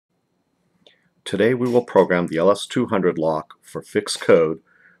Today we will program the LS200 lock for fixed code,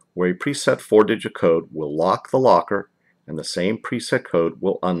 where a preset 4-digit code will lock the locker and the same preset code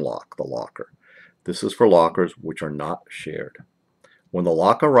will unlock the locker. This is for lockers which are not shared. When the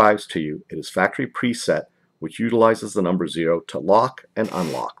lock arrives to you, it is factory preset, which utilizes the number 0 to lock and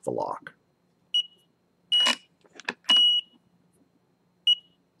unlock the lock.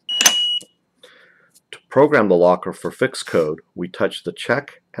 To program the locker for fixed code, we touch the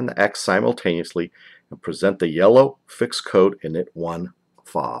check and the X simultaneously and present the yellow fixed code Init1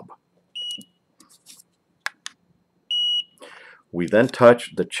 fob. We then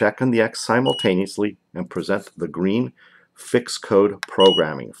touch the check and the X simultaneously and present the green fixed code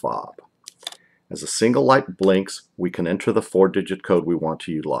programming fob. As a single light blinks, we can enter the 4-digit code we want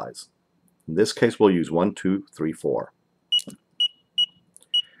to utilize. In this case, we'll use 1, 2, 3, 4.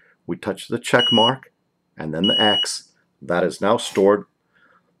 We touch the check mark and then the X. That is now stored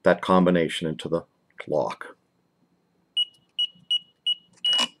that combination into the lock.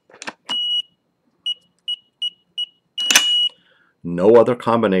 No other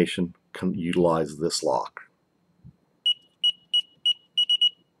combination can utilize this lock.